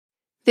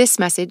This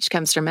message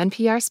comes from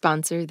NPR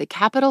sponsor, the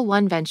Capital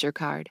One Venture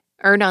Card.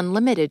 Earn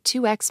unlimited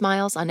 2x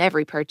miles on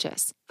every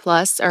purchase.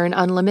 Plus, earn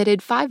unlimited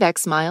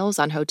 5x miles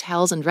on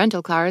hotels and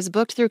rental cars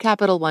booked through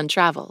Capital One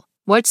Travel.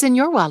 What's in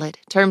your wallet?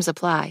 Terms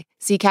apply.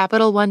 See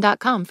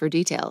CapitalOne.com for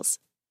details.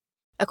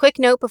 A quick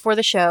note before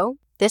the show,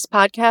 this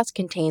podcast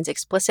contains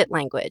explicit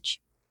language.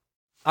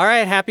 All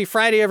right, happy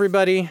Friday,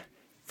 everybody.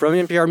 From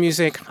NPR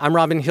Music, I'm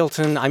Robin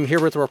Hilton. I'm here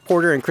with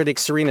reporter and critic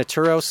Serena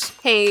Turos.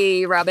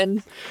 Hey,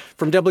 Robin.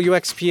 From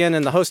WXPN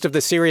and the host of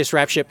the Serious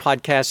Rap Shit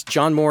podcast,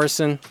 John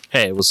Morrison.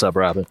 Hey, what's up,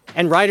 Robin?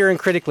 And writer and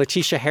critic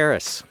Letitia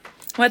Harris.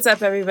 What's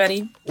up,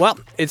 everybody? Well,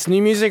 it's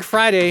New Music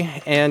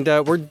Friday, and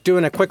we're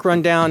doing a quick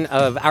rundown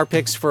of our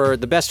picks for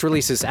the best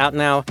releases out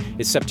now.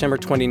 It's September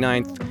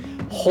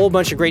 29th. Whole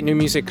bunch of great new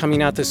music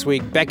coming out this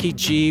week. Becky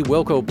G,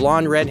 Wilco,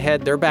 Blonde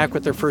Redhead, they're back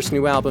with their first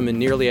new album in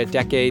nearly a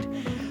decade.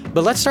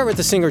 But let's start with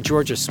the singer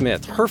Georgia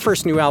Smith. Her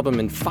first new album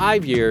in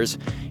 5 years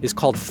is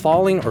called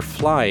Falling or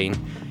Flying.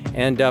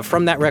 And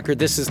from that record,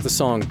 this is the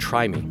song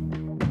Try Me.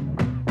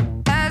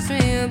 Ask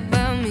me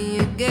about me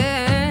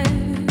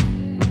again.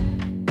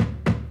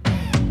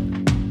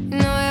 You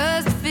know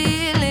I just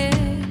feel it.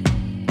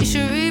 You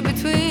should read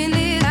between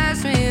these.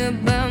 Ask me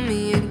about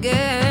me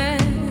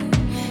again.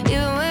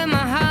 Even when my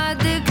heart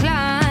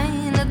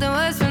declines, nothing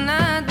worse when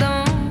I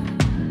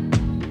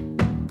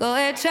don't. Go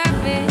ahead, try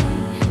me.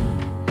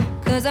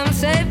 'Cause I'm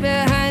safe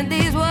behind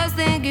these walls.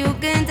 Think you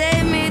can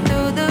take me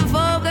through the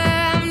fog.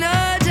 I'm no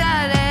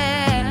childish.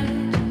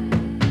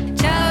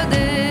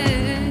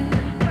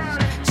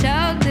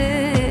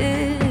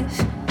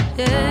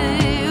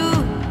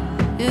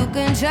 Yeah, you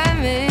can try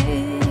me.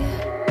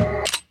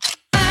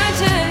 I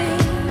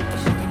change.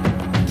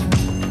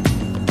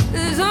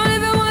 There's only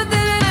been one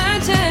thing that I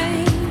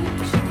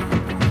change.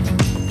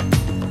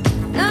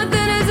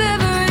 Nothing is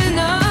ever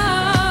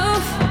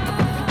enough.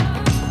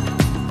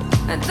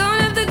 I don't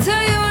have to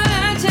tell you when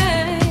I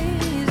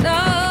change. No.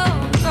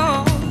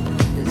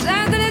 'Cause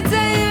I'm gonna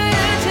tell you when I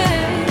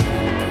change.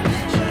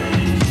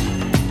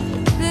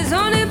 There's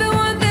only been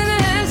one thing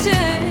that has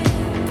changed.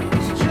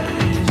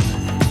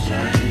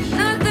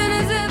 Nothing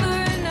is ever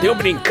enough. The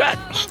opening cut.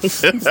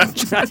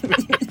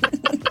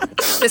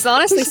 This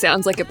honestly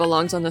sounds like it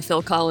belongs on the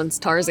Phil Collins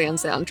Tarzan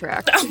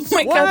soundtrack. Oh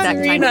my God, That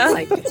Serena.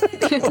 kind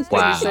of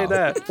Why do you say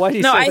that? Why do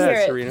you No, say I that,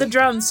 hear Serena? it. The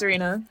drums,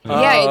 Serena.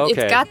 It's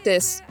okay. got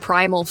this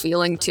primal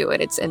feeling to it.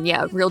 It's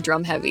real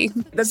drum heavy.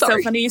 That's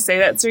Sorry. so funny you say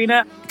that,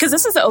 Serena. Because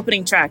this is the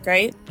opening track,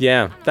 right?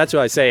 Yeah, that's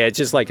what I say. It's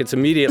just like it's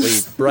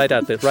immediately right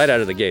out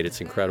of the gate.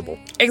 It's incredible.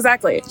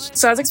 Exactly.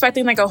 So I was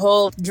expecting like a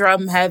whole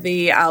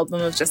drum-heavy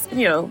album of just, a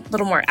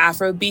little more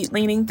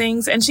Afrobeat-leaning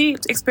things. And she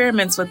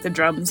experiments with the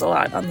drums a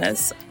lot on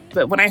this.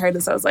 But when I heard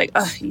this, I was like,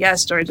 oh,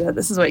 yes, Georgia,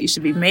 this is what you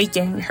should be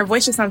making. Her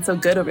voice just sounds so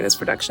good over this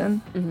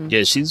production. Mm-hmm.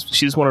 Yeah,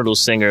 she's one of those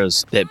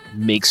singers that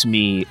makes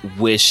me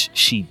wish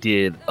she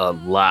did a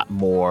lot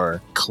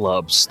more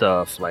club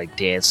stuff, like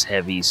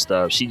dance-heavy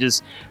stuff.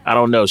 I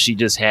don't know, she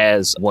just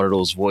has one of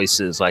those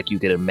voices like you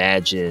could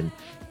imagine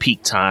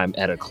peak time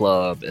at a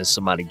club and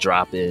somebody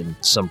dropping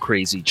some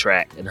crazy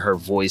track and her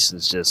voice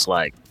is just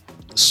like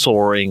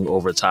soaring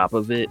over top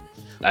of it.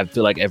 I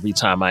feel like every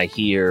time I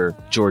hear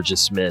Georgia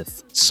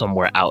Smith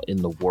somewhere out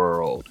in the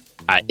world,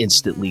 I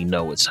instantly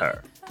know it's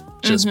her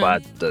just by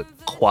the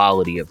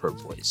quality of her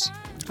voice.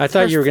 I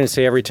thought you were going to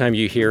say every time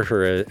you hear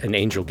her, an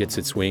angel gets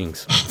its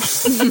wings. Won't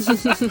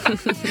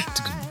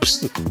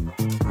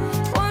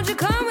you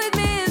come with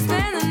me and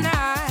spend the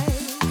night?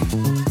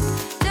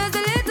 Just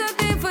a little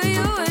thing for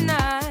you and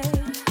I.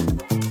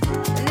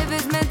 And if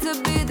it's meant to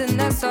be, then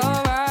that's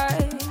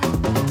alright.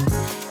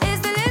 It's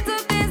the little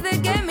things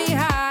that get me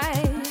high.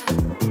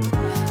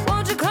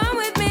 Won't you come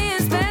with me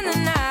and spend the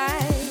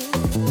night?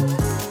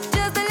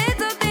 Just a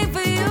little thing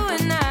for you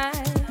and I.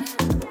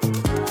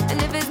 And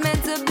if it's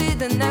meant to be,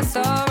 then that's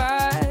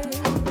alright.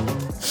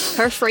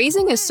 Her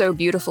phrasing is so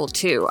beautiful,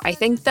 too. I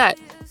think that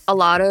a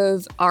lot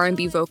of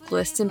R&B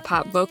vocalists and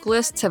pop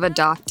vocalists have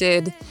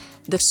adopted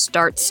the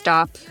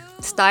start-stop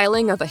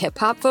styling of a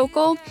hip-hop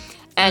vocal,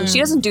 and she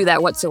doesn't do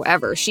that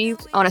whatsoever. She,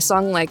 on a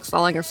song like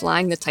Falling or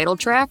Flying, the title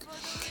track,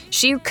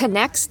 she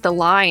connects the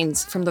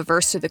lines from the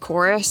verse to the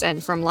chorus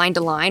and from line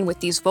to line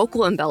with these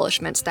vocal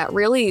embellishments that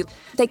really,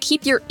 they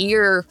keep your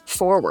ear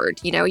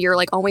forward. You're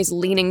like always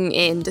leaning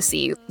in to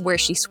see where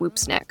she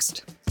swoops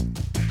next.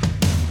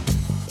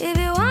 If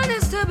you want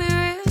this to be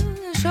real,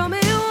 then show me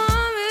you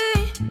want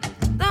me.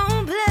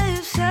 Don't play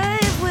it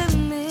safe with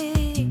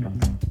me.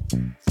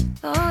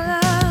 Oh,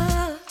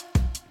 love.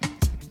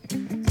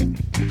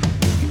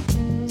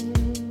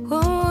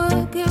 Won't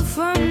work if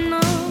I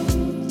know.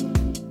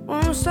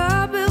 Won't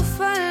stop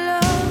if I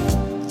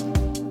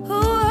love.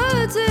 Who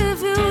hurts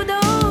if you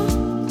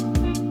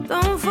don't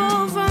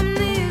fall from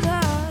these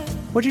highs?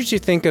 What did you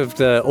think of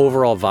the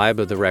overall vibe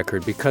of the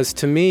record? Because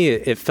to me,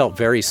 it felt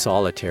very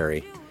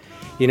solitary.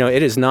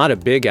 It is not a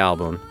big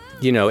album.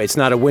 It's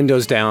not a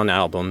Windows Down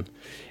album.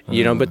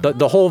 But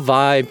the whole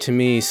vibe to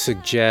me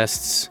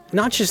suggests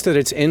not just that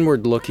it's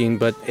inward looking,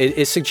 but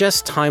it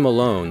suggests time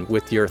alone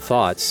with your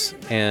thoughts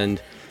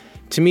and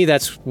to me,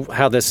 that's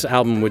how this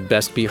album would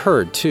best be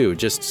heard, too.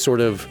 Just sort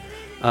of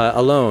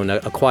alone, a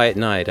quiet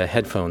night, a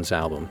headphones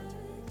album.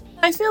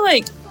 I feel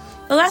like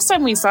the last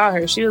time we saw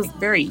her, she was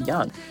very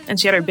young, and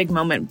she had her big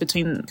moment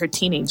between her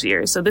teenage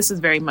years. So this is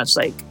very much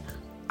like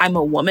I'm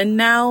a woman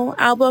now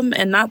album,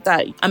 and not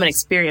that I'm an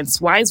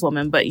experienced wise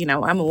woman, but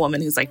I'm a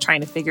woman who's like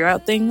trying to figure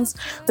out things.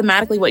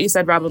 Thematically, what you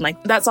said, Robin,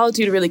 like that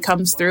solitude really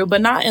comes through,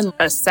 but not in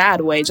a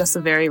sad way, just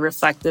a very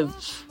reflective,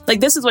 like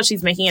this is what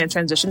she's making in a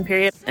transition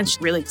period. And it's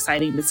really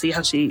exciting to see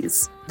how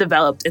she's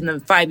developed in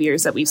the 5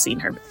 years that we've seen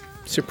her.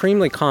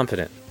 Supremely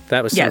confident.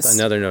 That was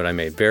another note I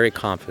made. Very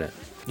confident.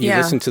 You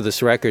listen to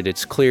this record,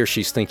 it's clear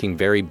she's thinking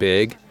very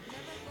big,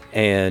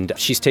 and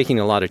she's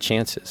taking a lot of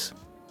chances.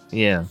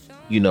 Yeah.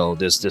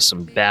 There's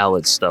some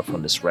ballad stuff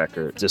on this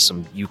record. There's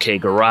some UK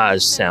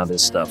garage sounding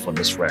stuff on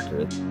this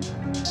record.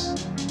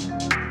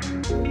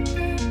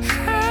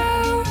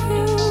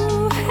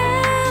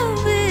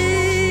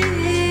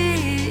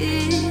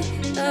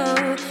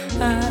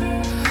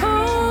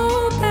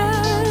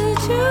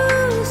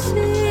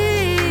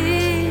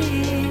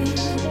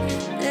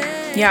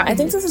 Yeah, I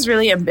think this is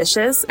really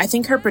ambitious. I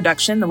think her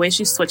production, the way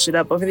she switched it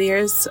up over the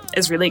years,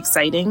 is really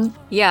exciting.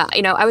 Yeah,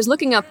 I was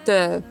looking up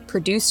the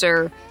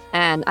producer,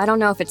 and I don't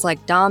know if it's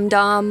like Dame,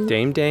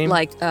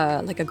 like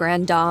a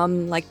grand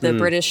dame, like the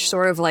British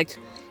sort of like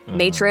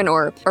matron,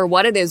 or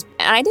what it is.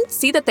 And I didn't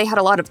see that they had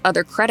a lot of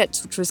other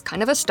credits, which was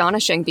kind of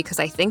astonishing because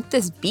I think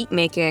this beat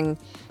making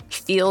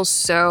feels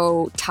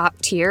so top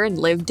tier and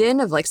lived in,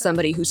 of like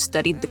somebody who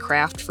studied the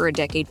craft for a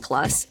decade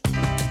plus.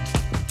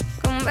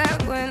 Come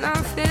back when I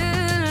feel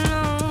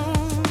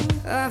alone.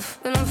 I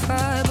feel on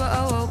fire, but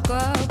I woke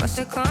up. I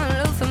said, can't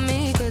look for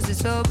me, cause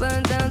it's all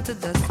burned down to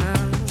dust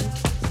now.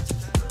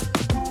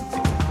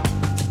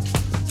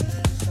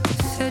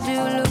 Said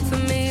you look for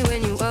me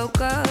when you woke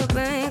up.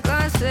 Ain't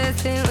gonna say a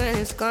thing when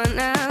it's gone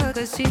now,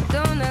 cause she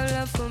don't have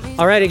love for me.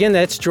 All right, again,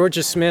 that's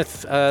Georgia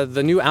Smith.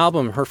 The new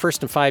album, her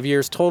first in 5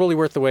 years, totally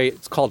worth the wait.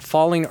 It's called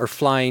Falling or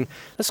Flying.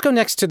 Let's go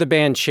next to the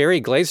band Cherry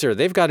Glazer.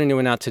 They've got a new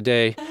one out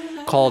today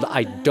called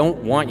I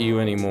Don't Want You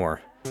Anymore.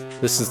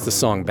 This is the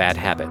song Bad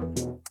Habit.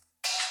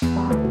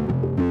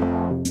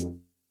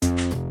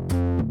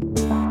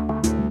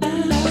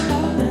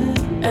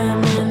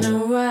 I'm in a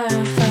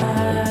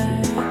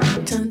Wi-Fi.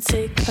 Don't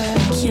take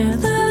back your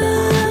love.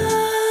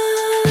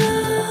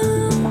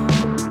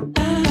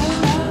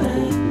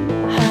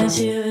 Hide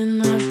you in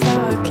my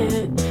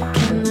pocket.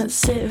 Cannot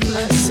save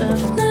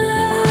myself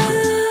now.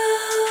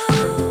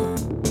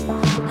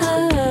 Oh,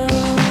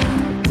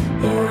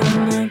 you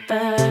are my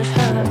bad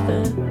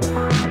habit.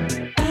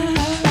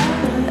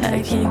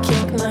 I can't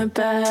kick my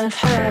bad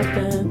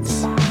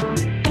habits.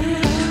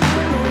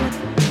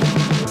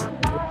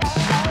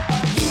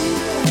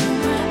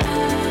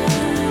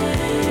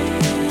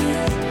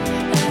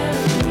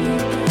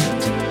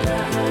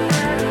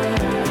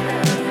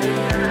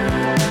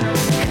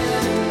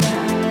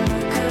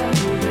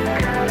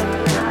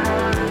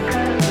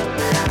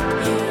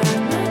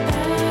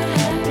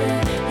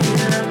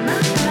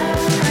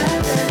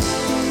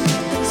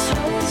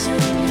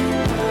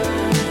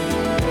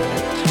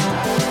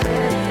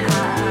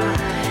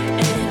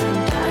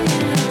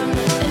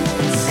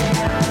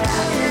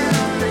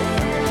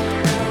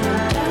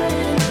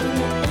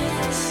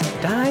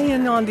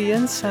 On the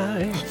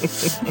inside.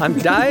 I'm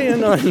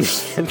dying on the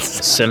inside.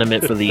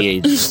 Sentiment for the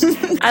ages.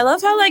 I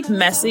love how like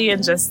messy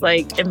and just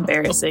like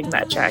embarrassing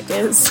that track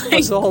is. Like,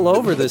 It's all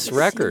over this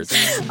record.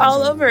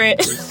 all over it.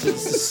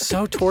 It's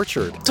so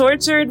tortured.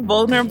 Tortured,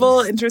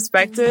 vulnerable,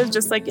 introspective,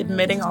 just like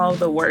admitting all of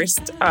the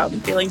worst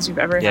feelings you've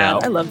ever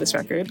had. I love this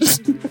record.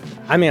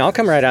 I mean, I'll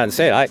come right out and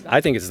say it.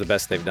 I think it's the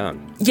best they've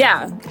done.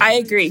 Yeah, I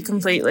agree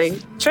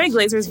completely. Cherry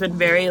Glazer's been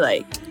very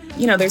like,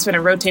 there's been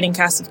a rotating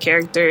cast of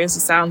characters. The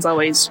sound's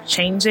always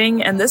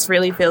changing. And this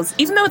really feels,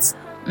 even though it's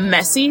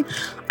messy,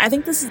 I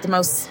think this is the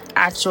most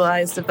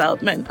actualized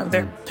development of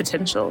their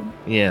potential.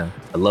 Yeah.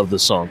 I love the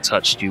song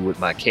Touched You With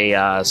My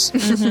Chaos,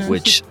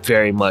 which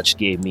very much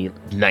gave me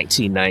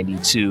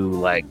 1992,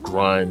 like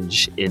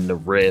grunge in the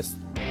riff.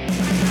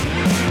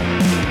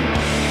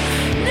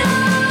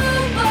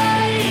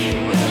 Nobody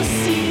will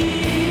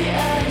see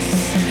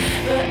us,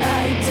 but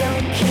I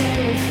don't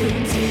care if we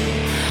do.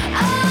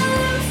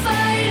 I'm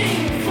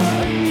fighting for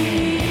a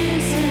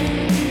reason.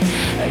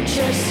 I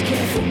just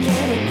can't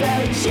forget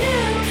about you.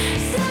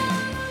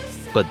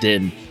 But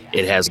then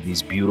it has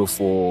these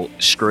beautiful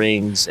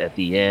strings at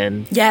the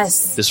end.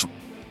 Yes.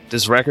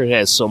 This record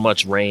has so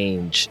much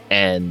range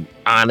and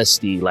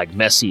honesty, like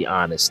messy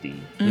honesty,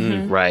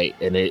 right?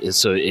 And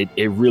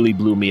it really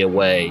blew me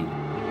away.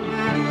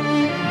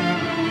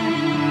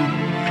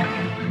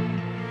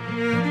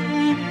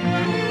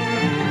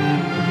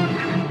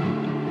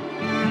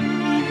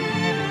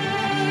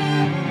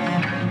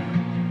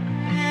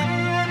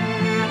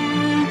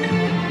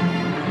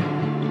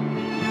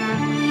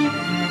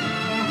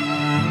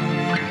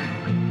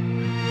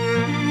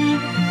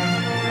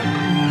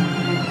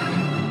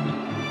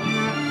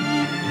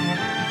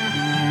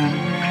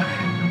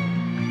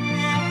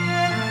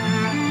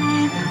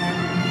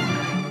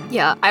 Yeah,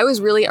 Yeah, I was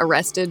really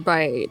arrested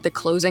by the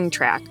closing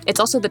track. It's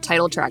also the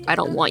title track, I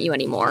Don't Want You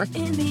Anymore.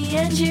 In the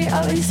end, you're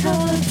always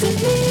holding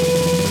me.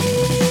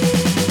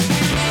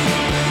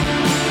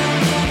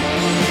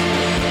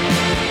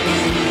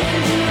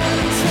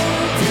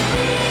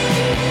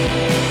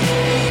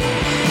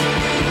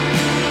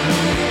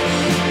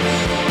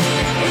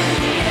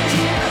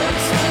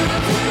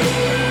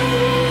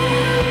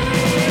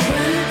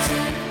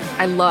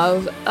 I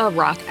love a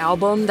rock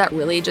album that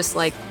really just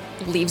like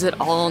leaves it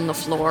all on the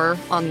floor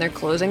on their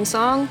closing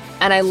song.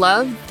 And I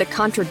love the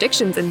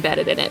contradictions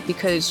embedded in it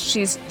because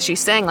she's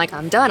saying like,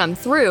 I'm done, I'm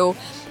through.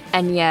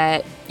 And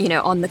yet, you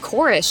know, on the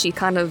chorus, she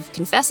kind of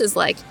confesses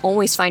like,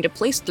 always find a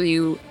place for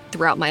you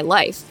throughout my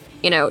life.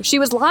 You know, she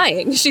was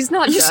lying. She's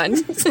not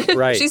done.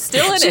 Right. She's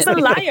still in She's it.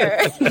 a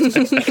liar.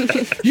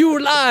 You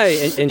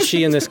lie! And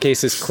she, in this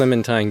case, is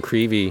Clementine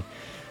Creevy,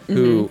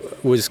 who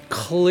was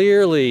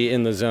clearly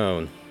in the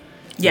zone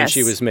when Yes.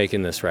 she was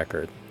making this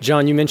record.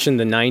 John, you mentioned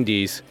the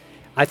 90s.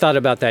 I thought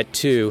about that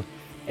too.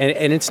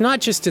 And it's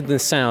not just in the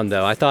sound,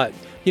 though. I thought,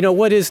 you know,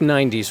 what is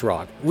 90s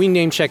rock? We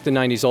name-check the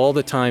 90s all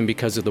the time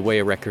because of the way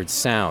a record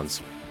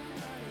sounds.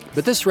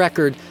 But this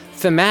record,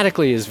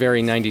 thematically, is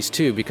very 90s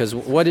too, because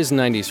what is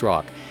 90s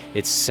rock?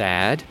 It's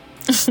sad,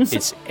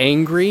 it's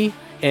angry,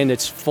 and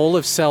it's full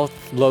of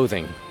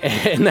self-loathing.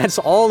 And that's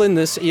all in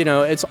this, you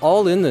know, it's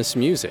all in this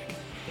music.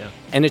 Yeah.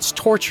 And it's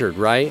tortured,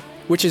 right?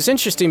 Which is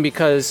interesting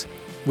because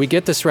we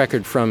get this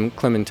record from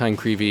Clementine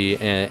Creevy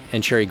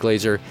and Cherry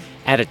Glazer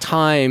at a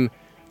time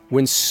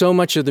when so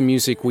much of the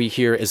music we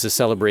hear is a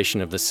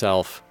celebration of the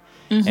self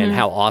and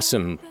how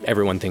awesome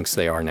everyone thinks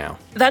they are now.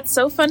 That's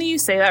so funny you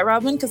say that,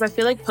 Robin, because I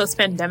feel like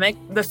post-pandemic,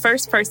 the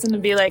first person to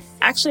be like,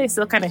 actually, I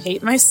still kind of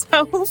hate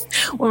myself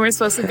when we're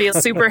supposed to be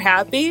super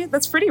happy,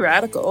 that's pretty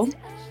radical.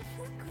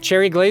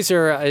 Cherry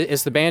Glazer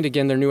is the band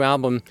again. Their new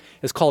album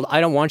is called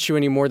I Don't Want You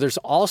Anymore. There's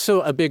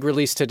also a big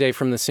release today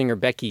from the singer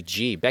Becky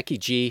G. Becky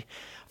G,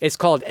 it's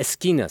called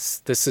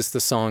Esquinas. This is the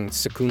song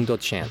Segundo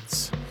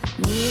Chance.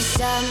 Mis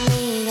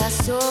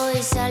amigas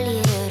hoy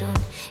salieron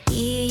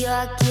y yo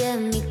aquí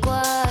en mi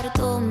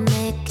cuarto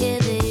me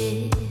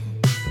quedé.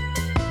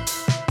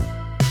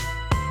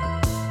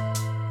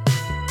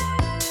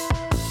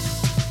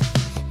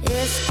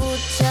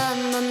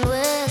 Escuchando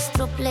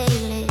nuestro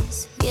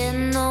playlist,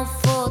 viendo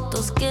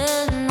fotos que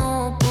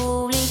no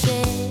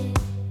publiqué.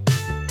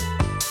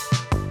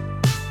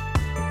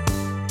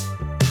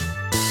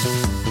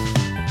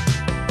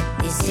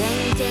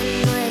 Dicen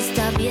que no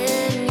está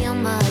bien ni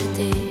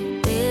amarte,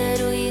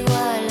 pero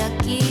igual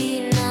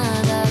aquí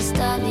nada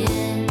está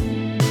bien.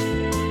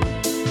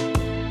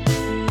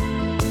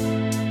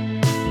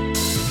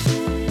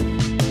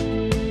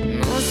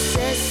 No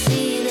sé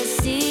si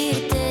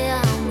decir te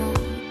amo,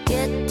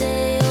 que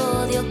te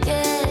odio,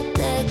 que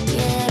te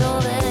quiero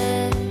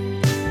ver.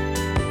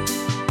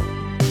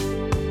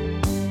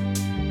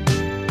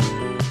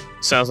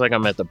 Sounds like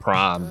I'm at the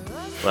prom,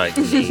 like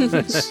in the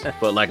 80s,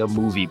 but like a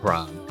movie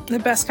prom. The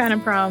best kind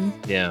of prom.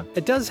 Yeah.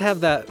 It does have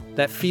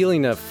that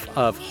feeling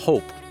of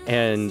hope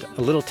and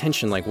a little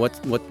tension, like what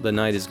the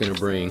night is going to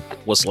bring.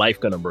 What's life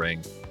gonna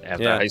bring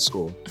after Yeah. high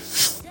school?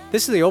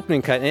 This is the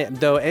opening cut,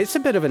 though it's a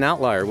bit of an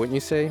outlier, wouldn't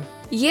you say?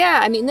 Yeah,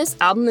 I mean, this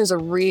album is a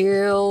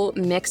real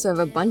mix of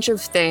a bunch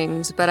of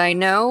things, but I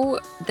know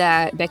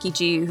that Becky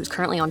G, who's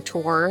currently on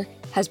tour,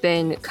 has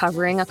been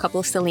covering a couple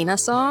of Selena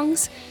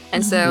songs.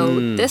 And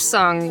so this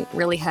song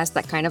really has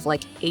that kind of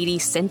like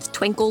 80s synth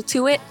twinkle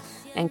to it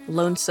and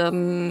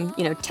lonesome,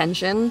 you know,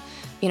 tension.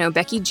 You know,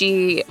 Becky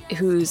G,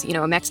 who's, you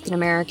know, a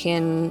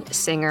Mexican-American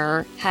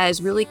singer,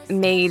 has really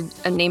made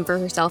a name for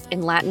herself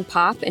in Latin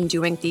pop and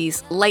doing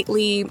these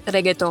lightly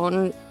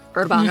reggaeton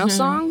urbano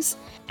songs.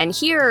 And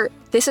here,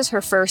 this is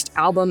her first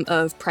album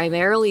of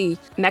primarily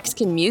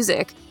Mexican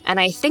music. And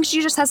I think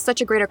she just has such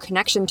a greater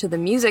connection to the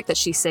music that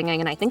she's singing.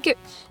 And I think it,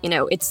 you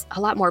know, it's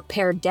a lot more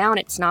pared down.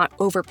 It's not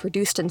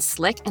overproduced and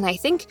slick. And I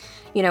think,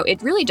 you know,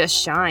 it really just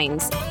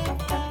shines.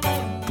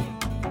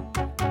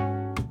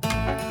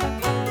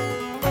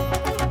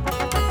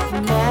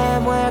 Me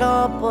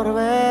muero por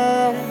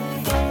ver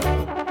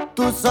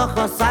tus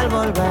ojos al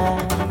volver,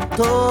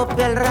 tu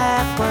piel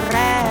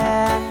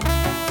recorrer.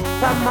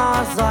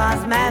 Famoso,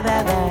 hazme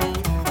beber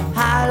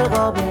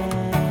algo bien,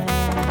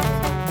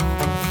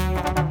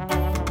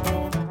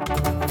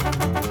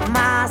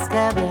 más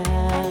que bien.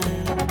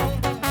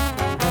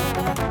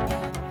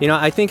 You know,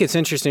 I think it's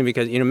interesting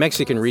because, you know,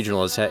 Mexican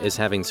Regional is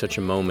having such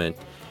a moment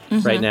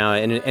right now.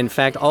 And in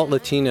fact, Alt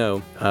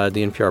Latino,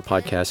 the NPR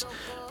podcast,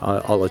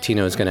 Alt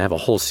Latino is going to have a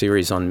whole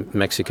series on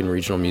Mexican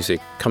regional music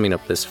coming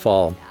up this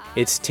fall.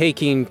 It's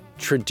taking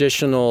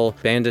traditional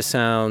banda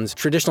sounds,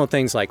 traditional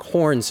things like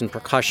horns and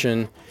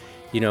percussion,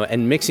 you know,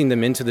 and mixing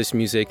them into this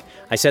music.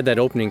 I said that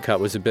opening cut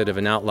was a bit of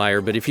an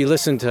outlier, but if you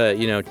listen to,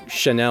 you know,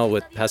 Chanel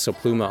with Peso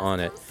Pluma on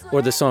it,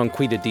 or the song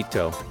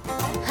Cuidadito.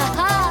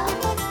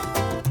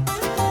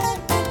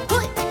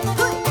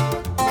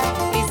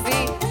 Y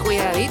sí,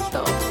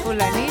 cuidadito,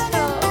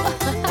 fulanito.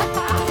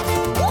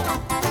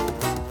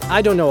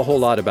 I don't know a whole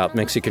lot about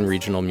Mexican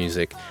regional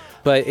music,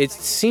 But it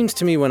seems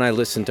to me when I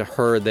listen to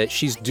her that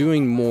she's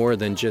doing more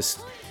than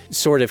just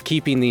sort of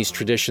keeping these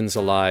traditions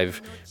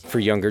alive for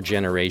younger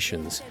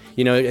generations.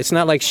 You know, it's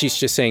not like she's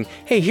just saying,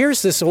 hey,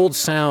 here's this old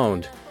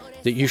sound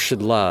that you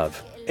should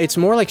love. It's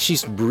more like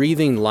she's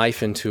breathing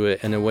life into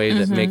it in a way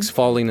that makes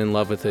falling in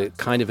love with it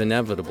kind of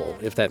inevitable,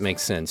 if that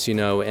makes sense, you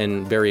know,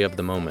 and very of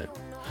the moment.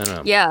 I don't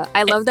know. Yeah,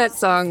 I love that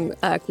song,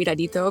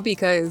 Cuidadito,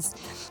 because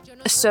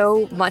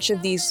so much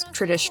of these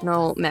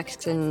traditional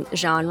Mexican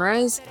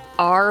genres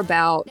are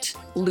about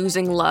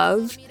losing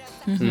love.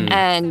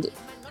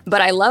 But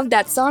I love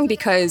that song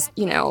because,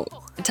 you know,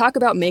 talk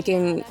about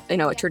making, you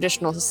know, a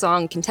traditional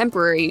song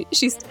contemporary.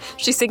 She's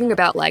singing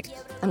about, like,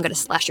 I'm going to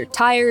slash your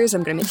tires.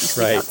 I'm going to make you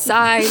sleep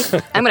outside.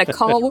 I'm going to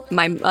call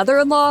my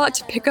mother-in-law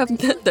to pick up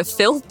the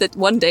filth that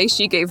one day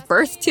she gave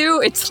birth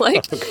to. It's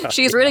like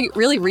she's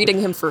really reading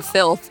him for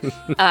filth.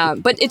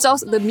 But it's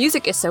also, the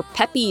music is so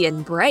peppy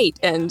and bright.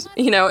 And,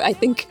 you know, I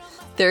think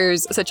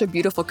there's such a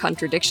beautiful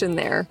contradiction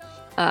there.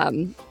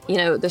 You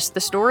know, the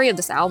story of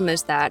this album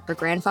is that her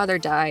grandfather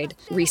died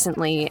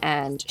recently,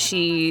 and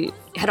she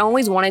had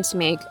always wanted to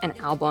make an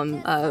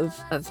album of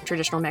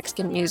traditional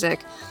Mexican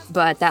music,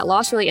 but that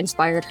loss really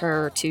inspired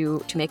her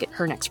to make it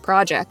her next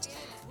project.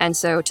 And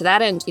so to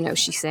that end, you know,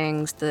 she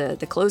sings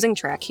the closing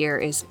track here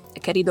is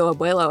Querido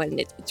Abuelo, and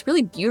it's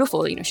really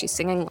beautiful. You know, she's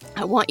singing,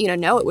 I want you to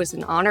know it was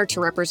an honor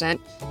to represent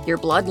your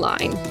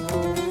bloodline.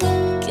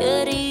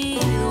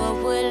 Querido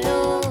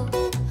abuelo,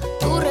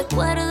 tu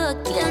recuerdo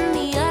aquí en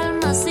mi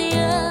alma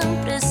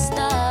siempre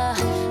está.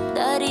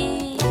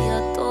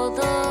 Daría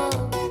todo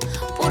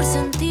por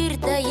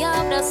sentirte y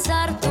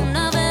abrazarte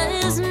una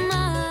vez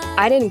más.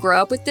 I didn't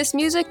grow up with this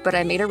music, but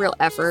I made a real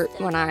effort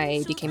when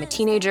I became a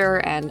teenager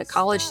and a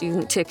college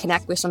student to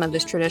connect with some of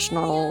this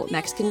traditional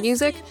Mexican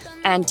music.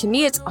 And to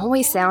me, it's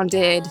always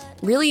sounded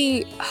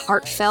really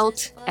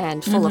heartfelt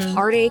and full of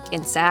heartache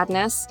and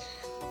sadness.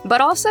 But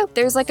also,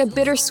 there's like a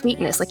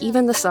bittersweetness, like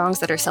even the songs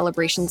that are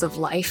celebrations of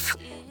life,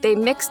 they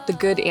mix the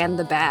good and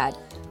the bad.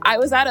 I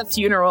was at a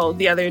funeral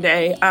the other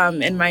day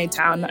in my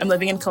town. I'm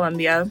living in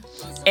Colombia.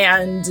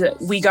 And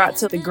we got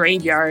to the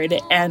graveyard,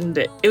 and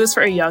it was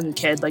for a young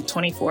kid, like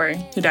 24,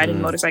 who died in a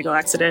motorcycle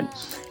accident.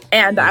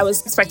 And I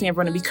was expecting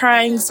everyone to be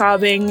crying,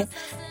 sobbing,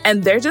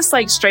 and they're just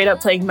like straight up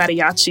playing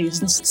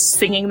mariachis and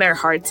singing their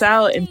hearts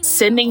out and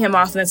sending him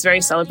off in this very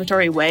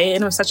celebratory way.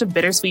 And it was such a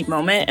bittersweet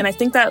moment. And I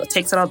think that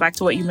takes it all back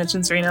to what you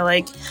mentioned, Serena,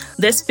 like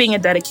this being a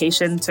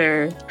dedication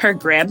to her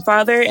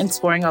grandfather,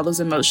 exploring all those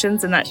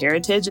emotions and that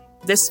heritage.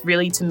 This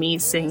really, to me,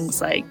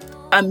 sings like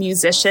a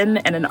musician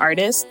and an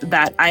artist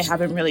that I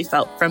haven't really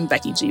felt from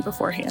Becky G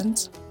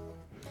beforehand.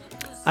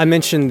 I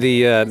mentioned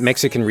the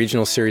Mexican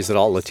regional series that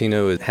Alt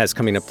Latino has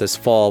coming up this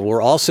fall.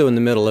 We're also in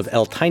the middle of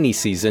El Tiny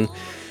season,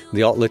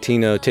 the Alt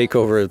Latino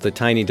takeover of the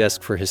Tiny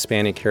Desk for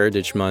Hispanic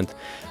Heritage Month.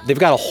 They've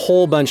got a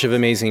whole bunch of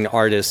amazing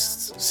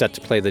artists set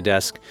to play the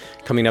desk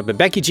coming up, but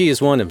Becky G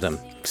is one of them.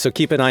 So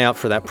keep an eye out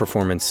for that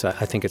performance.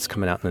 I think it's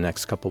coming out in the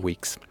next couple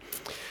weeks.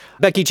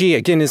 Becky G,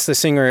 again, is the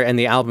singer and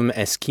the album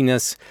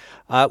Esquinas.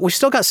 We've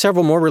still got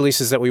several more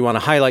releases that we want to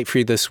highlight for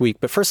you this week,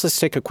 but first let's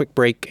take a quick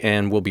break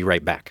and we'll be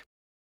right back.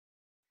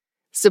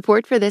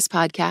 Support for this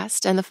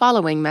podcast and the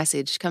following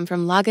message come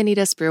from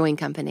Lagunitas Brewing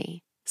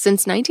Company.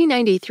 Since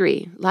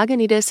 1993,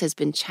 Lagunitas has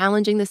been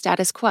challenging the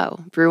status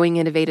quo, brewing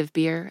innovative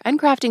beer, and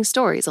crafting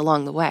stories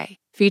along the way.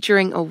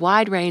 Featuring a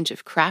wide range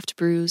of craft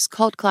brews,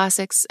 cult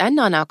classics, and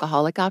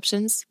non-alcoholic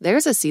options,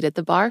 there's a seat at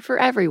the bar for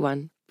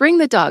everyone. Bring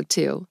the dog,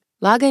 too.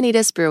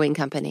 Lagunitas Brewing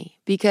Company,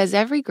 because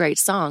every great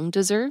song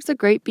deserves a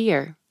great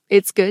beer.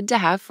 It's good to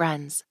have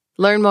friends.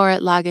 Learn more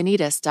at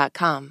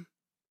Lagunitas.com.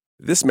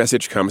 This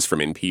message comes from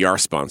NPR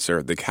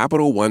sponsor, the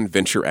Capital One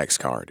Venture X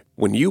Card.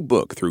 When you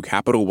book through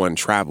Capital One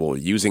Travel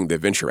using the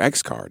Venture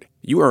X Card,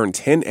 you earn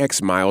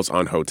 10x miles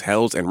on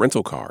hotels and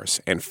rental cars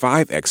and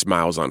 5x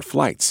miles on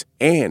flights,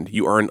 and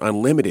you earn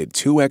unlimited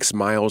 2x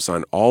miles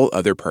on all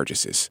other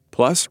purchases.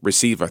 Plus,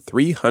 receive a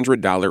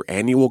 $300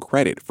 annual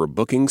credit for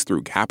bookings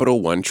through Capital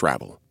One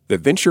Travel. The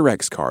Venture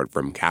X Card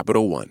from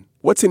Capital One.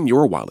 What's in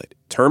your wallet?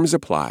 Terms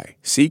apply.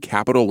 See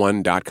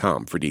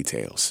CapitalOne.com for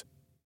details.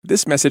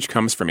 This message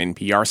comes from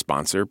NPR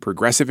sponsor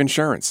Progressive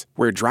Insurance,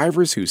 where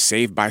drivers who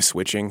save by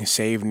switching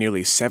save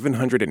nearly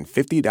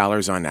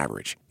 $750 on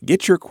average.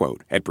 Get your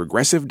quote at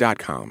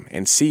Progressive.com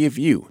and see if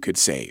you could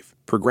save.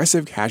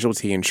 Progressive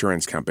Casualty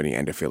Insurance Company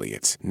and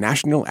Affiliates.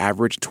 National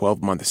average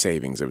 12-month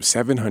savings of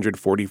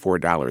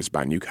 $744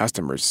 by new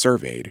customers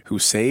surveyed who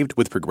saved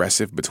with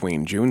Progressive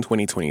between June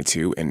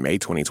 2022 and May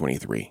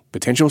 2023.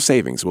 Potential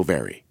savings will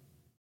vary.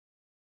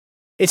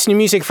 It's New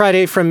Music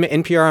Friday from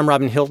NPR. I'm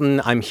Robin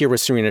Hilton. I'm here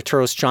with Serena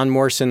Turos, John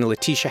Morrison,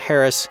 Letitia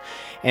Harris,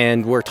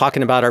 and we're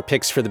talking about our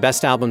picks for the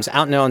best albums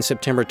out now on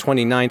September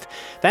 29th.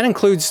 That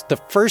includes the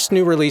first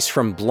new release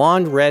from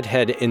Blonde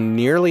Redhead in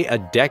nearly a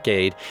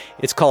decade.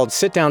 It's called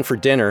Sit Down for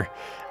Dinner,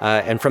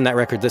 and from that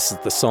record, this is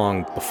the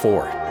song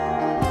Before.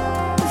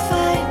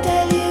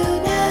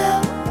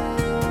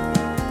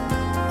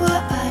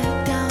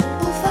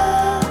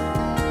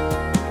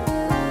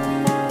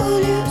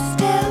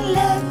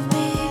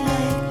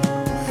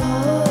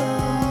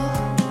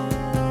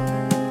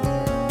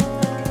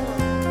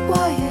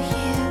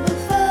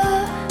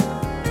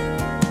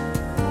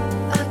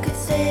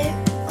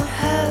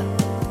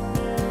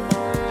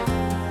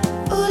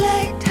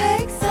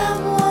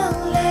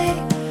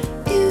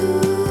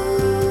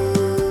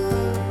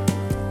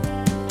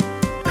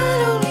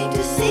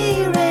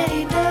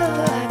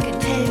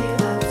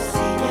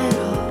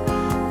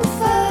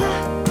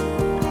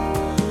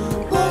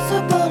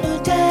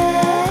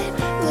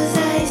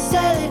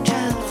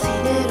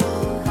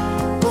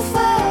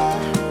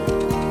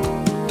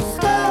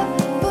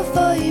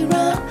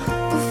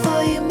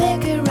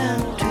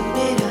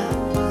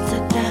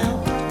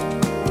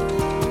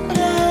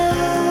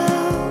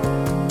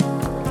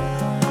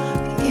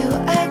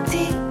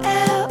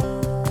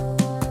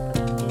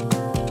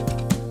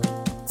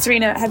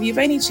 Serena, have you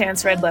by any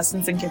chance read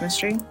Lessons in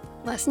Chemistry?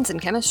 Lessons in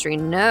Chemistry?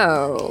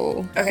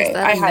 No. Okay,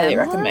 I highly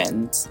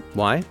recommend.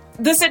 Why?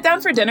 The sit down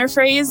for dinner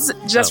phrase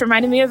just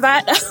reminded me of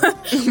that.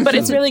 But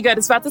it's really good.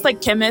 It's about this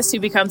chemist who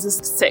becomes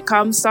this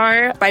sitcom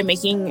star by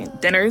making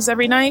dinners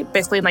every night,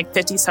 basically in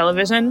 50s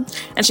television.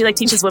 And she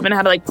teaches women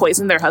how to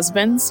poison their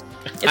husbands.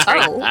 It's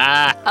great.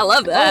 I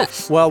love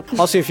that. Well,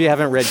 also, if you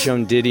haven't read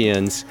Joan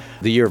Didion's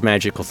The Year of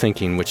Magical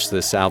Thinking, which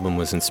this album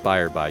was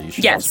inspired by, you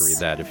should also read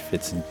that if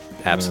it's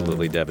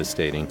absolutely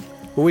devastating.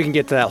 But we can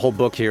get to that whole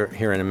book here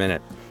in a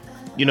minute.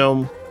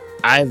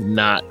 I've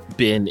not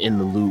been in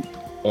the loop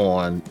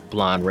on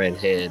Blonde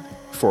Redhead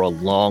for a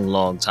long,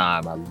 long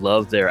time. I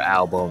love their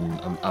album.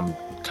 I'm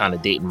kind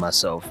of dating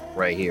myself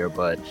right here,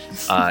 but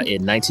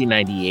in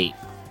 1998,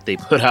 they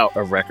put out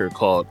a record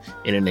called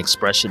In an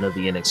Expression of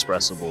the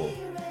Inexpressible.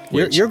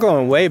 You're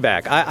going way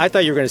back. I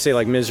thought you were going to say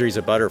Misery's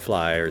a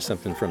Butterfly or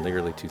something from the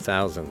early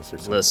 2000s or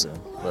something. Listen.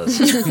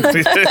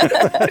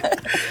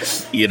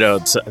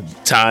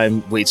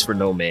 Time waits for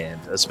no man,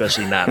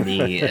 especially not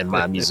me and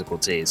my musical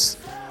tastes.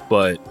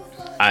 But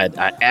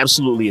I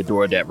absolutely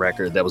adored that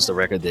record. That was the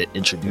record that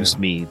introduced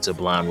me to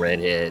Blonde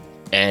Redhead.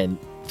 And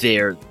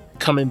they're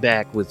coming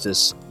back with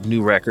this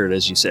new record,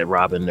 as you said,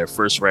 Robin, their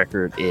first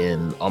record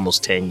in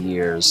almost 10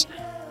 years.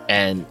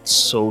 And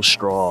so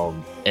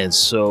strong and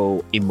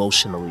so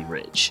emotionally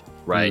rich,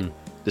 right?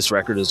 This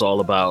record is all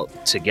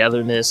about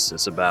togetherness.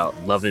 It's about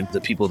loving the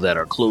people that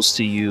are close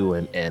to you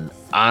and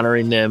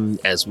honoring them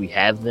as we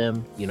have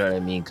them. You know what I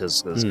mean?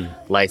 Because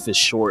life is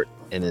short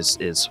and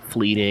is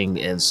fleeting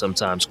and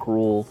sometimes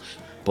cruel.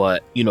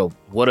 But,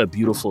 what a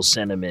beautiful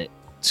sentiment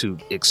to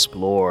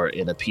explore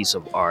in a piece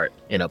of art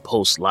in a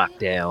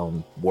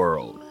post-lockdown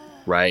world.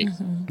 Right?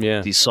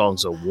 Yeah. These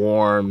songs are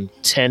warm,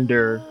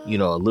 tender,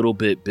 a little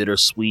bit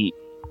bittersweet.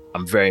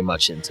 I'm very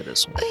much into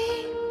this one.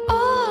 We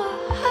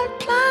all had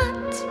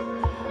plans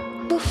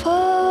before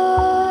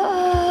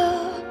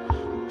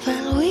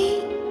when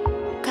we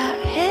got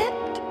hit.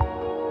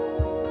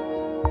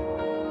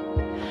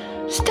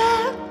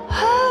 Step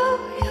how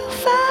you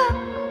felt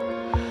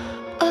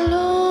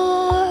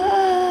alone.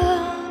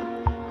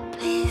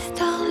 Please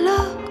don't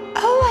look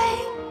away.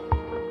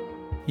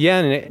 Yeah,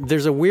 and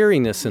there's a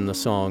weariness in the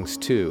songs,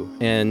 too.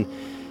 And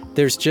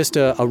there's just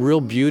a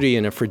real beauty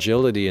and a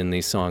fragility in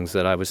these songs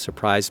that I was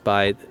surprised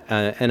by.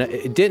 And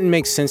it didn't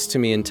make sense to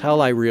me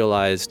until I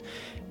realized,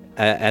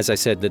 as I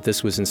said, that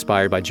this was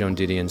inspired by Joan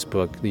Didion's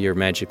book, The Year of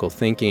Magical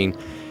Thinking,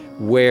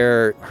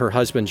 where her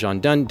husband, John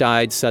Donne,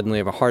 died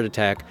suddenly of a heart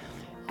attack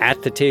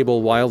at the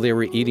table while they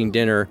were eating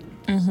dinner,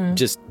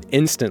 just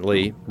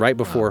instantly, right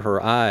before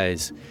her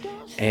eyes.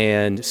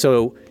 And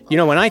so,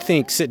 when I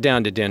think sit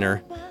down to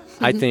dinner,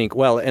 I think,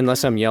 well,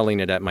 unless I'm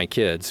yelling it at my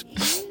kids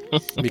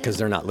because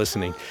they're not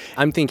listening,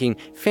 I'm thinking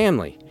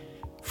family,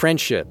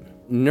 friendship,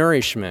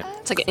 nourishment.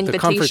 It's like an the invitation.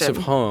 comforts of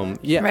home.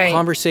 Yeah,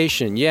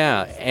 conversation,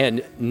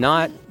 and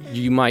not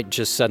you might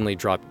just suddenly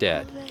drop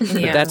dead.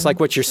 But that's like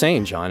what you're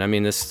saying, John. I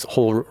mean, this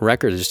whole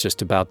record is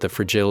just about the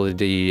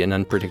fragility and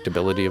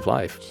unpredictability of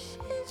life.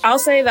 I'll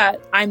say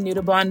that I'm new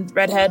to Blonde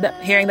Redhead.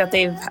 Hearing that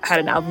they've had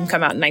an album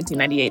come out in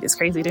 1998 is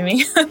crazy to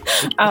me.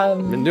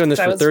 Been doing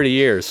this for 30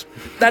 years.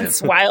 That's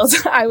wild.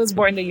 I was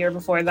born a year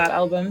before that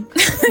album.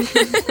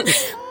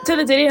 To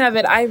the Didion of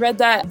it, I read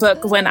that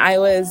book when I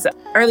was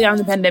early on in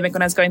the pandemic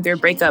when I was going through a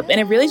breakup.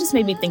 And it really just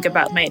made me think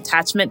about my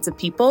attachment to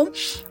people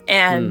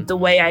and the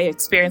way I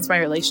experience my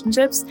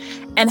relationships.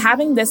 And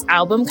having this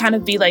album kind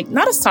of be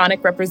not a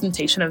sonic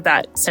representation of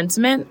that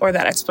sentiment or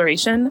that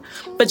exploration,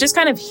 but just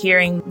kind of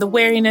hearing the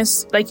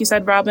wariness, like you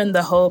said, Robin,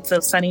 the hope, the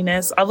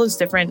sunniness, all those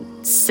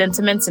different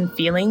sentiments and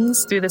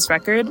feelings through this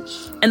record.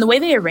 And the way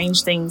they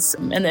arrange things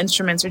and the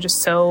instruments are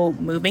just so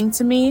moving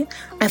to me.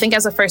 I think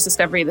as a first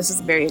discovery, this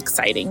is very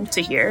exciting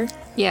to hear.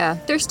 Yeah,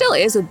 there still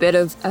is a bit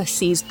of a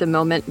seize the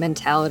moment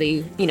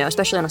mentality,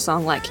 especially on a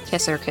song like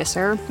Kisser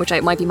Kisser, which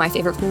might be my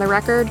favorite from the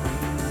record.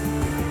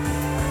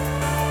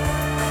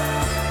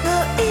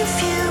 But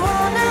if you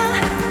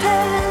wanna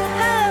tell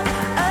her,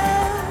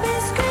 I'll be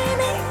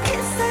screaming,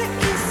 kiss her,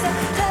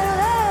 tell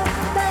her,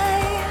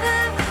 baby,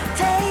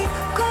 take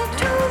her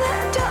to the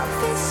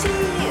dolphin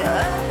sea.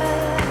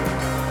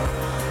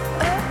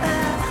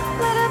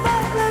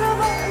 Little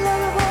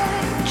boy,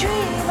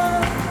 dream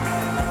on.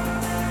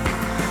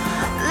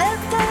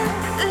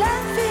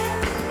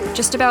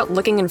 Just about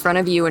looking in front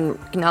of you and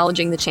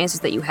acknowledging the chances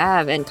that you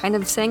have and kind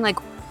of saying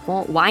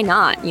well, why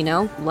not,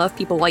 Love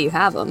people while you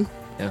have them.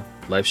 Yeah,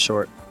 life's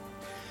short.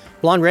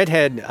 Blonde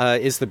Redhead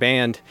is the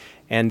band,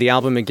 and the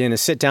album, again,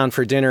 is Sit Down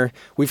for Dinner.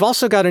 We've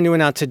also got a new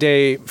one out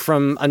today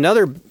from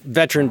another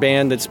veteran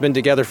band that's been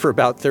together for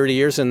about 30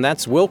 years, and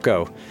that's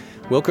Wilco.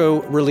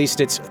 Wilco released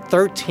its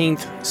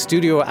 13th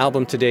studio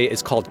album today.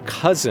 It's called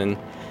Cousin.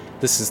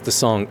 This is the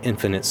song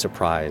Infinite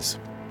Surprise.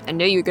 I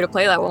knew you were going to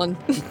play that one.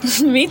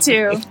 Me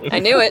too. I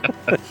knew it.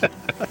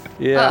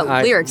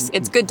 Yeah. Lyrics,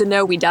 it's good to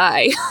know we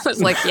die. I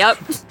was like, yep.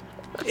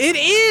 It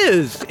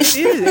is.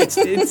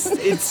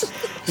 It's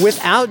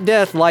without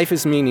death, life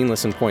is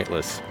meaningless and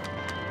pointless.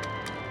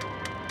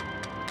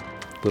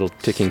 Little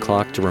ticking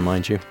clock to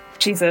remind you.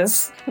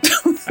 Jesus.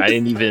 I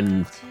didn't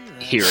even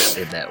hear it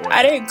in that way.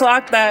 I didn't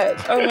clock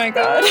that. Oh my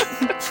God.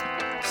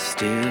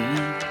 Staring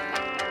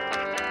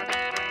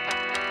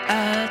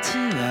eye to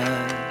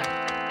eye.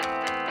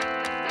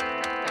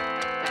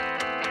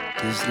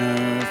 There's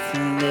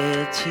nothing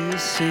there to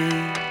see.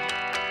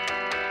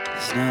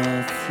 There's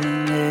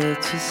nothing there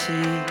to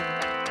see.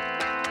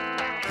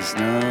 There's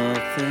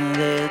nothing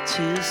there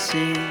to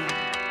see.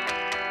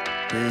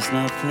 There's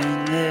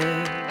nothing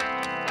there.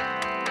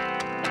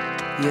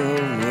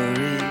 You're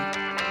worried.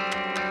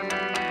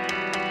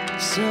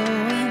 So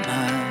am I.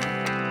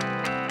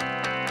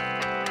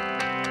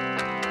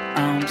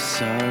 I'm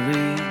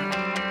sorry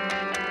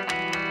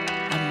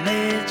I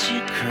made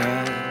you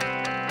cry.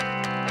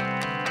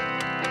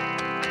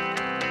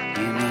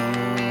 You know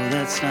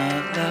that's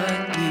not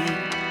like me.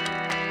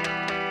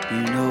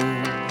 You know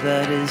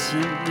that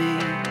isn't me.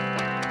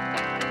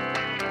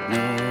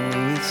 No,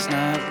 it's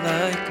not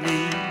like me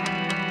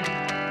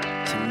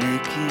to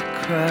make you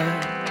cry.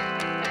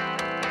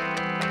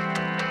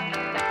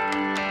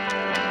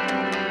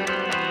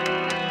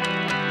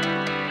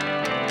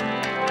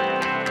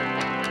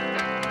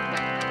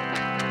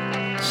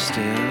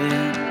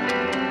 Staring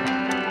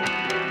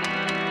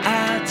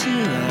eye to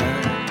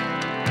eye.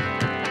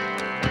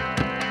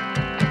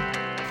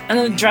 And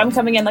then the drum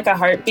coming in like a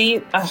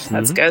heartbeat. Oh,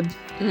 that's good.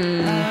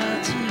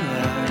 Eye to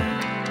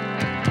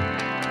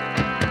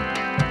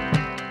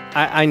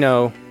I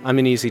know I'm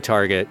an easy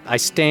target. I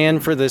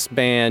stand for this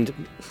band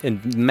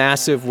in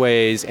massive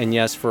ways, and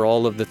yes, for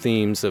all of the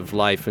themes of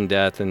life and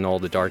death and all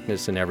the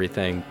darkness and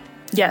everything.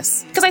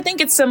 Yes. Because I think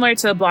it's similar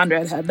to Blonde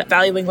Redhead,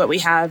 valuing what we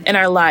have in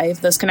our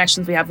life, those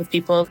connections we have with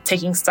people,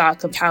 taking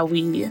stock of how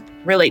we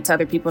relate to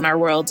other people in our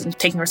world and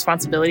taking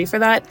responsibility for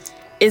that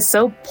is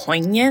so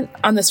poignant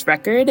on this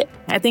record.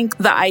 I think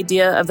the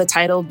idea of the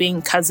title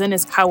being cousin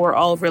is how we're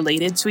all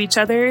related to each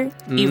other,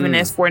 even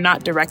if we're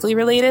not directly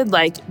related,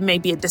 like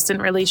maybe a distant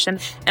relation.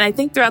 And I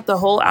think throughout the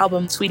whole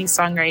album, Tweety's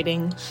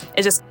songwriting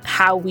is just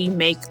how we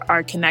make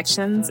our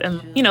connections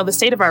and, you know, the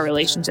state of our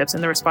relationships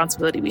and the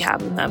responsibility we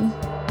have in them.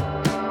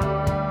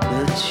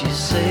 But you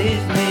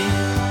save me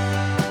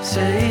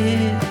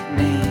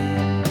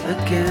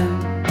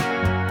again.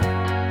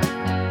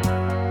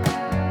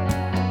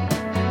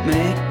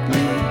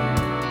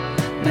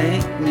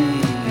 Make me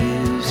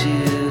use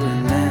you,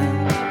 and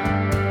then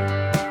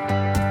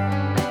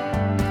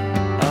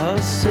I'll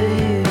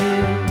save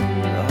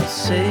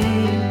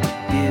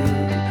you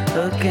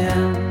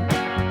again.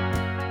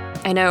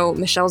 I know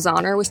Michelle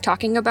Zauner was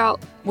talking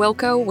about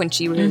Wilco when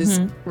she was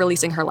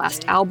releasing her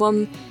last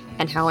album,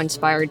 and how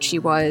inspired she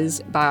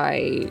was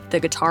by the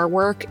guitar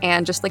work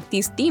and just like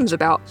these themes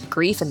about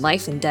grief and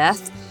life and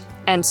death.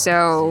 And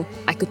so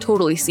I could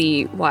totally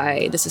see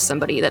why this is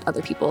somebody that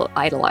other people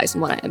idolize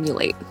and want to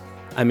emulate.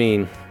 I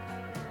mean,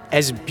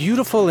 as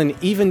beautiful and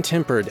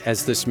even-tempered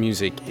as this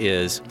music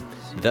is,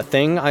 the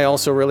thing I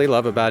also really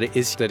love about it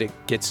is that it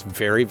gets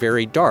very,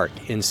 very dark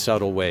in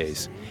subtle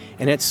ways.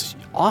 And it's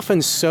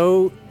often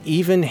so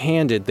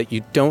even-handed that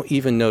you don't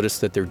even notice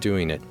that they're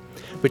doing it.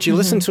 But you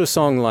listen to a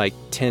song like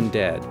 10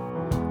 Dead.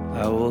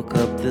 I woke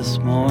up this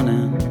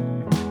morning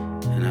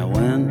and I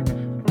went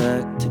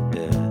back to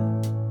bed.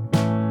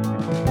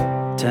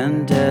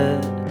 10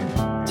 dead,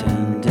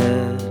 10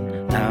 dead,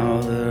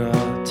 now there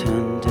are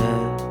 10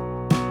 dead.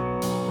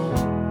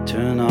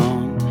 Turn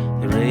on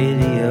the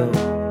radio,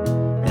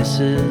 this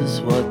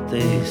is what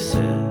they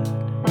said.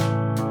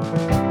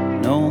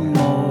 No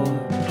more,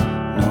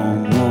 no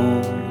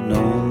more,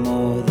 no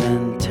more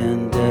than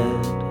 10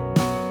 dead.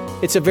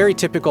 It's a very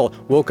typical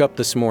woke up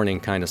this morning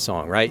kind of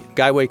song, right?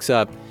 Guy wakes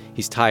up,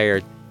 he's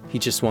tired, he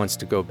just wants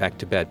to go back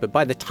to bed. But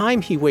by the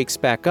time he wakes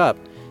back up,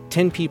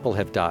 10 people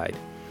have died.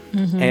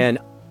 And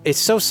it's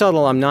so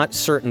subtle, I'm not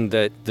certain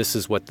that this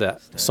is what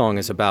the song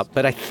is about,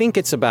 but I think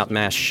it's about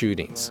mass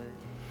shootings.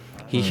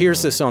 He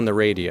hears this on the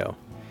radio.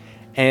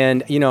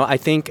 And, you know, I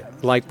think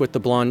like with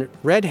the Blonde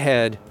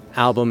Redhead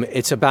album,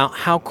 it's about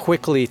how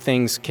quickly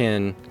things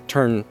can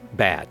turn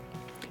bad.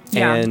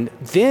 Yeah. And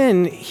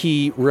then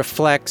he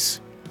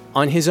reflects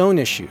on his own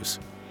issues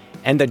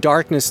and the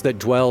darkness that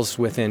dwells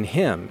within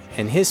him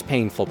and his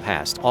painful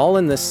past, all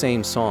in this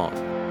same song.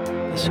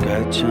 A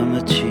scratch on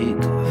the cheek,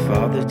 a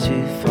father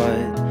to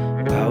fight.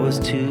 I was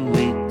too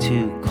weak,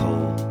 too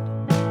cold.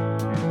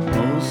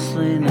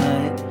 Mostly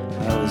night,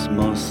 I was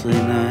mostly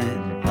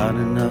night. Not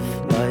enough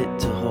light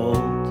to hold.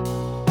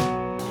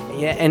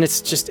 Yeah, and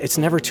it's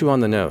never too on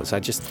the nose. I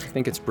just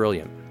think it's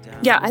brilliant.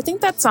 Yeah, I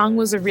think that song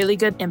was a really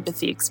good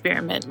empathy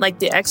experiment. Like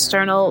the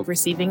external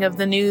receiving of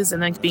the news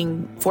and then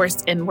being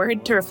forced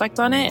inward to reflect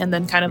on it and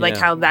then kind of like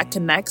how that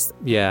connects.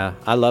 Yeah,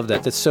 I love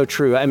that. That's so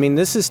true. I mean,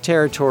 this is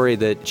territory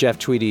that Jeff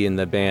Tweedy and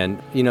the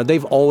band, you know,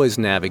 they've always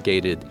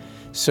navigated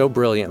so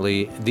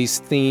brilliantly. These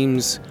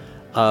themes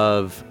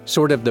of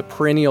sort of the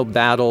perennial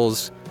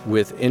battles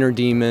with inner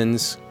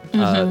demons,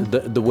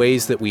 the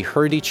ways that we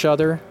hurt each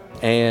other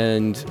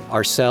and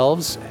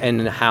ourselves,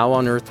 and how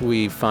on earth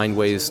we find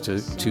ways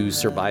to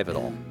survive it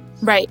all.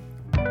 Right.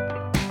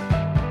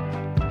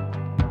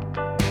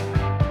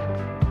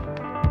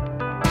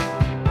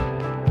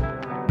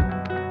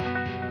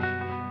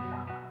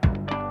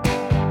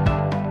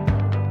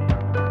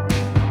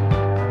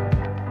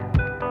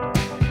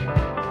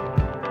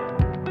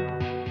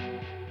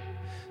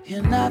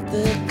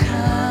 the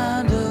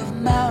kind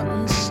of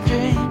mountain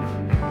stream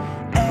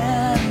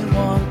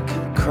anyone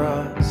can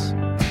cross.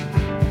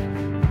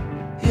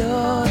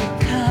 You're the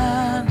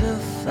kind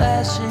of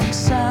flashing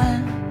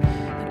sign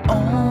that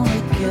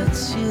only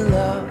gets you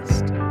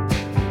lost.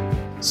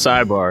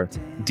 Sidebar,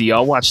 do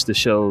y'all watch the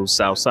show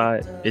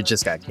Southside? It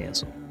just got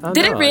canceled. Oh,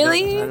 Did no, it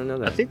really? I don't know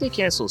that. I think they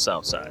canceled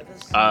Southside.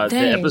 The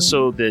Dang.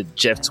 episode that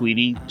Jeff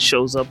Tweedy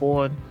shows up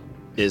on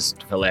is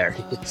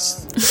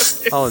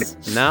hilarious. Oh,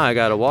 now I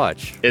gotta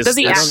watch. Does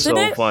he it's act so in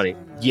it? funny.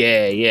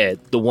 Yeah.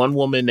 The one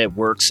woman that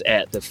works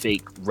at the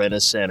fake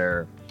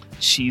Rent-A-Center,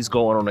 she's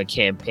going on a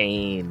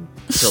campaign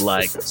to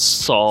like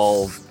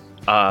solve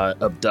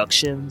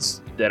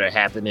abductions that are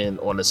happening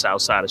on the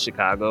south side of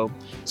Chicago.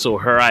 So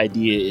her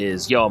idea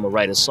is, yo, I'm gonna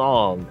write a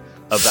song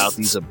about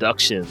these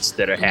abductions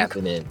that are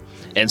happening.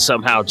 And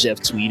somehow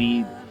Jeff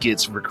Tweedy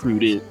gets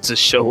recruited to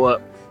show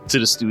up to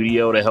the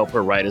studio to help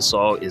her write a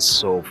song. It's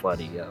so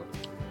funny, yo.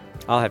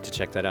 I'll have to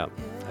check that out.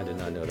 I did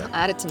not know that.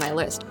 Add it to my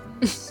list.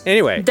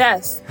 Anyway.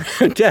 Death.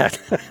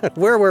 Death.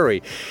 Where were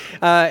we?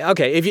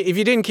 Okay, if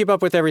you didn't keep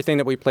up with everything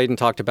that we played and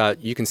talked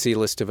about, you can see a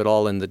list of it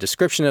all in the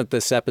description of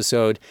this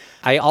episode.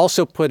 I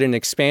also put an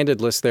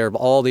expanded list there of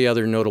all the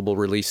other notable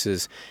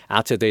releases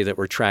out today that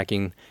we're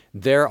tracking.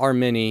 There are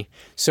many.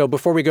 So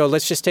before we go,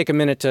 let's just take a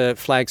minute to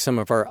flag some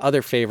of our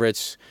other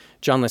favorites.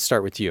 John, let's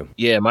start with you.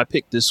 Yeah, my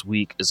pick this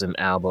week is an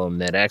album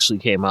that actually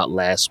came out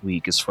last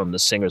week. It's from the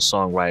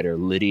singer-songwriter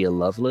Lydia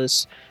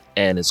Lovelace,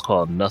 and it's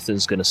called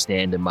Nothing's Gonna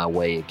Stand in My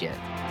Way Again.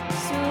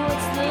 So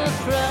what's the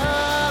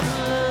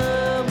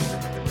problem?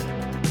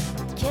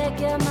 Can't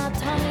get my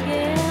tongue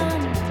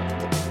again.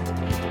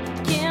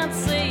 Can't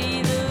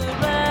say the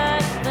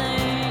right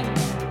thing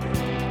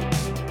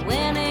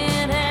when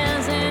it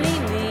has any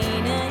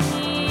meaning,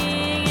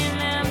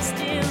 and I'm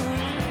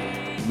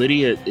still.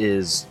 Lydia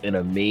is an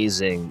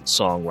amazing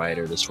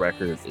songwriter. This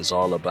record is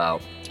all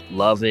about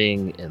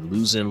loving and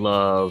losing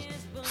love,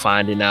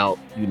 finding out,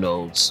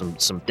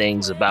 some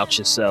things about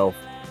yourself,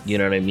 you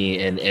know what I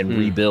mean, and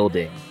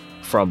rebuilding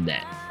from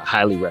that. I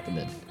highly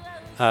recommend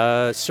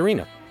it.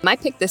 Serena. My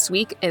pick this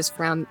week is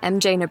from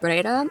MJ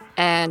Nebrera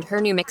and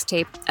her new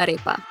mixtape,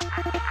 Arepa.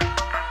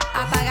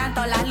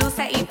 Apagando las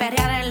luces y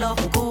perrear en lo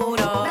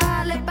oscuro.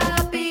 Dale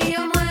papi,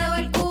 yo muevo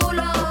el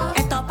culo.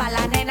 Esto pa'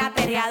 la nena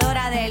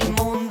perreadora del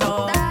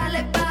mundo.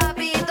 Dale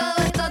papi,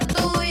 todo esto es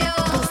tuyo.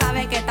 Tú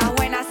sabes que estás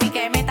buena, así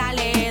que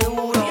métale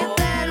duro. Que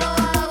te lo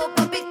hago,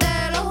 papi,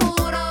 te lo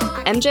juro.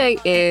 MJ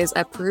is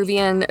a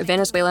Peruvian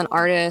Venezuelan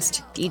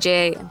artist,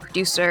 DJ, and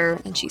producer,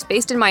 and she's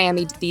based in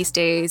Miami these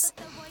days.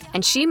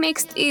 And she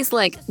makes these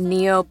like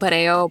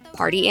neo-perreo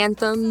party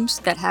anthems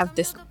that have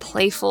this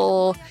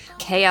playful,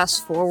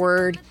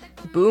 chaos-forward,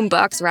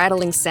 boombox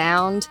rattling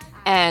sound.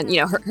 And,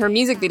 her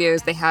music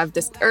videos, they have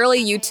this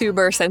early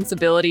YouTuber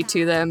sensibility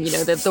to them,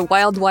 the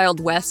wild, wild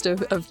west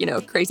of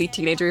crazy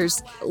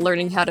teenagers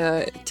learning how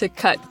to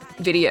cut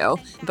video.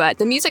 But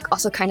the music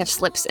also kind of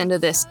slips into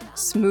this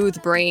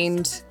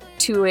smooth-brained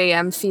 2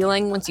 a.m.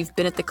 feeling once you've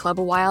been at the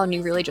club a while and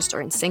you really just are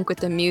in sync with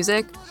the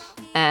music.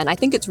 And I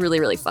think it's really,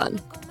 really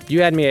fun.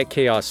 You had me at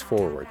Chaos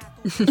Forward.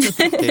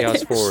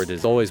 Chaos Forward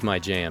is always my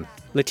jam.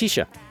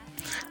 Letitia.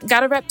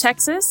 Gotta rep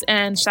Texas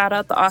and shout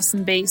out the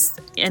Austin-based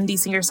indie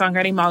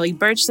singer-songwriter Molly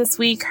Birch this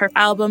week. Her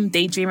album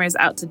Daydreamer is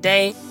out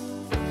today.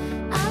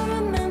 I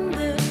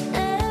remember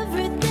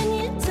everything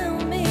you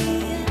told me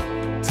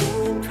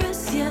to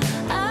impress you.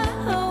 I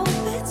hope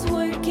it's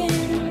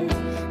working.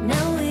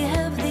 Now we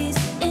have these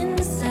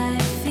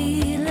inside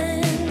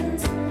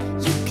feelings.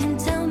 You can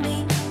tell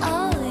me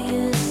all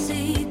your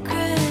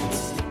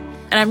secrets.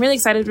 And I'm really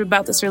excited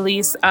about this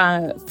release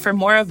for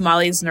more of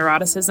Molly's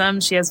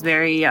neuroticism. She has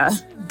very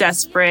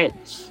desperate,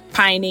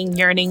 pining,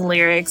 yearning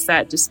lyrics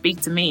that just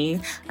speak to me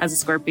as a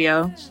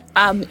Scorpio.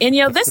 And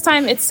this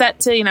time it's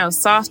set to,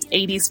 soft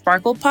 80s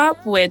sparkle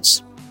pop,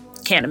 which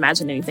can't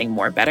imagine anything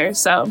more better.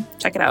 So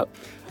check it out.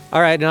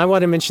 All right, and I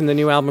want to mention the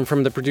new album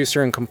from the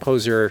producer and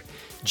composer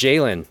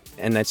Jalen,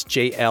 and that's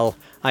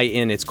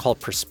J-L-I-N. It's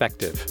called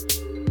Perspective.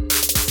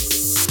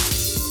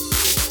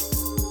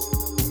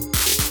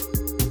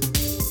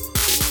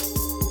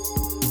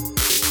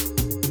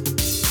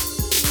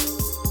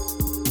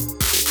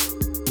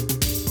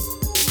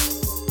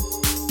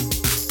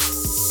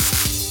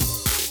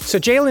 So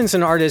Jalen's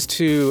an artist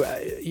who,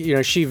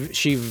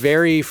 she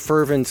very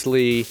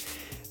fervently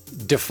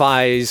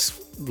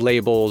defies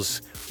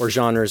labels or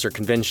genres or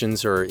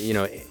conventions or,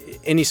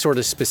 any sort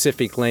of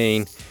specific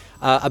lane.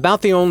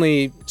 About the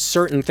only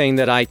certain thing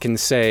that I can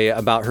say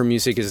about her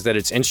music is that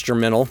it's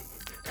instrumental.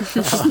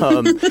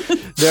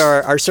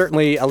 There are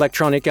certainly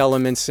electronic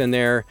elements in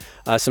there,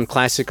 some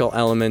classical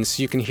elements.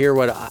 You can hear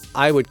what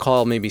I would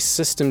call maybe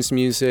systems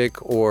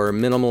music or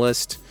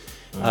minimalist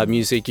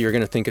music. You're going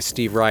to think of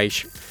Steve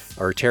Reich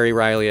or Terry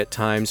Riley at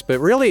times, but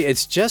really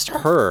it's just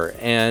her,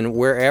 and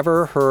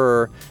wherever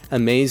her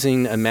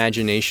amazing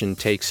imagination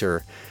takes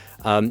her.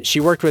 She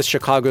worked with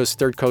Chicago's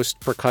Third Coast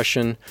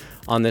Percussion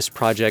on this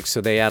project,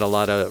 so they add a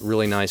lot of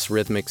really nice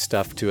rhythmic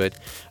stuff to it.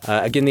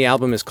 Again, the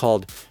album is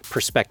called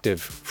Perspective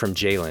from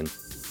Jalen.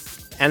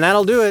 And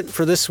that'll do it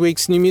for this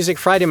week's New Music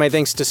Friday. My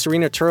thanks to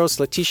Serena Turos,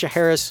 Letitia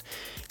Harris,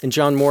 and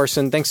John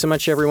Morrison. Thanks so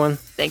much, everyone.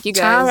 Thank you,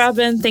 guys. Ciao,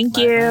 Robin. Thank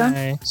you.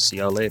 Bye. See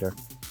y'all later.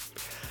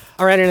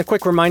 All right, and a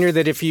quick reminder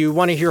that if you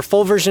want to hear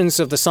full versions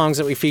of the songs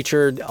that we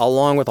featured,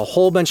 along with a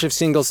whole bunch of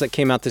singles that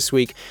came out this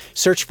week,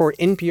 search for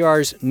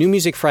NPR's New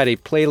Music Friday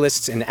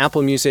playlists in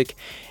Apple Music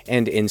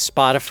and in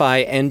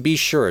Spotify. And be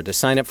sure to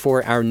sign up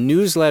for our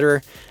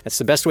newsletter. That's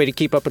the best way to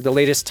keep up with the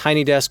latest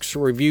Tiny Desks,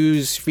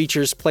 reviews,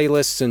 features,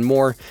 playlists, and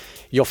more.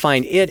 You'll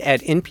find it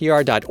at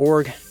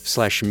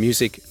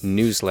npr.org/music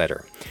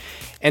newsletter.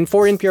 And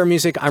for NPR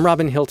Music, I'm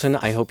Robin Hilton.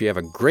 I hope you have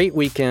a great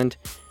weekend.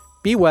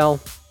 Be well.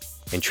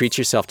 And treat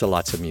yourself to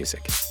lots of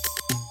music.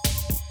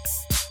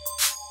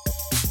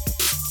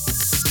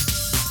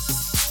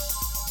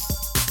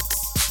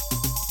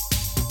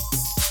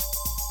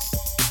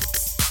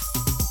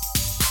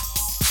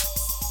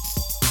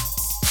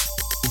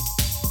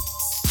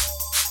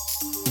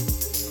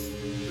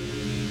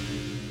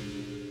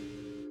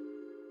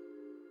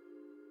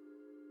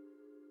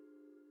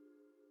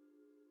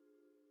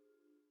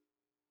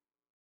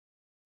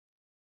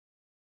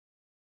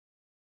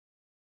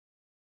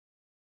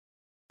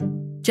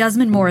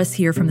 Jasmine Morris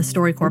here from the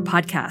StoryCorps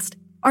podcast.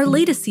 Our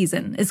latest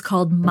season is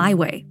called My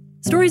Way.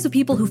 Stories of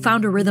people who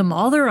found a rhythm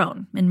all their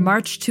own and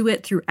marched to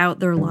it throughout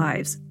their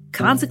lives.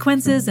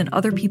 Consequences and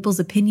other people's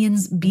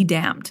opinions be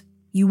damned.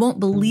 You won't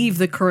believe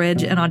the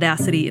courage and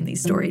audacity in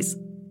these stories.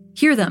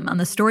 Hear them on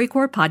the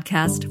StoryCorps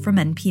podcast from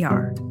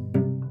NPR.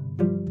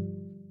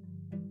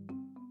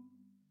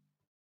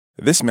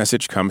 This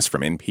message comes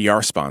from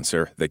NPR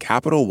sponsor, the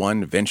Capital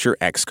One Venture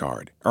X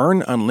Card.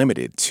 Earn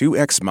unlimited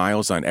 2x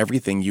miles on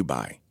everything you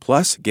buy.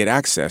 Plus, get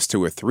access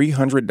to a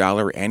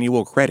 $300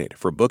 annual credit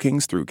for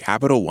bookings through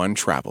Capital One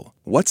Travel.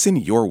 What's in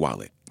your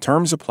wallet?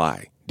 Terms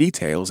apply.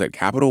 Details at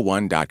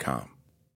CapitalOne.com.